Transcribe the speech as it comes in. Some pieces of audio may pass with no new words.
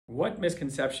What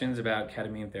misconceptions about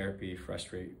ketamine therapy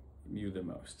frustrate you the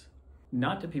most?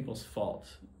 Not to people's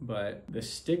fault, but the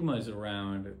stigmas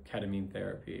around ketamine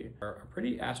therapy are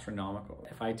pretty astronomical.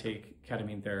 If I take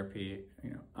ketamine therapy,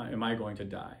 am I going to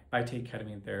die? If I take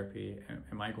ketamine therapy,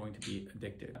 am I going to be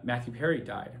addicted? Matthew Perry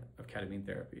died of ketamine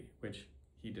therapy, which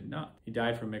he did not. He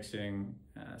died from mixing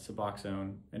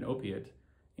Suboxone, an opiate,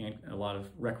 and a lot of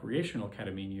recreational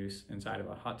ketamine use inside of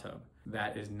a hot tub.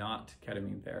 That is not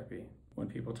ketamine therapy. When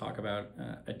people talk about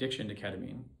addiction to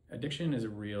ketamine, addiction is a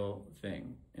real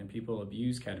thing, and people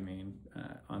abuse ketamine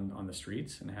on the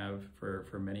streets and have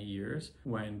for many years.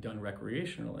 When done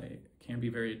recreationally, it can be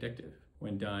very addictive.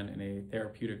 When done in a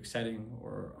therapeutic setting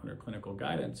or under clinical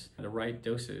guidance, at the right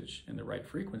dosage and the right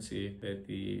frequency, that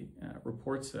the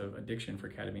reports of addiction for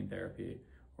ketamine therapy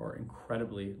are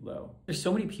incredibly low. There's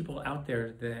so many people out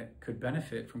there that could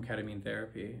benefit from ketamine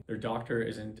therapy. Their doctor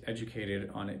isn't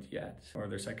educated on it yet, or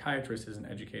their psychiatrist isn't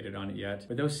educated on it yet.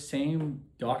 But those same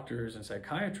doctors and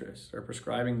psychiatrists are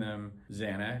prescribing them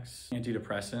Xanax,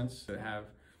 antidepressants that have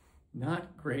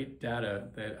not great data,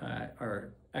 that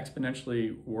are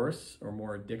exponentially worse or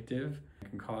more addictive, and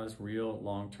can cause real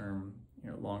long-term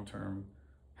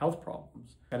health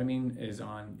problems. Ketamine is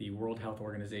on the World Health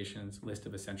Organization's list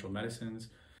of essential medicines.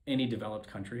 Any developed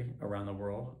country around the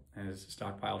world has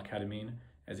stockpiled ketamine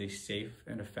as a safe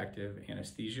and effective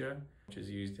anesthesia, which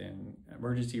is used in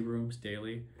emergency rooms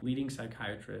daily. Leading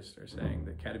psychiatrists are saying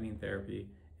that ketamine therapy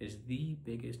is the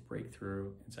biggest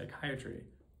breakthrough in psychiatry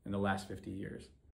in the last 50 years.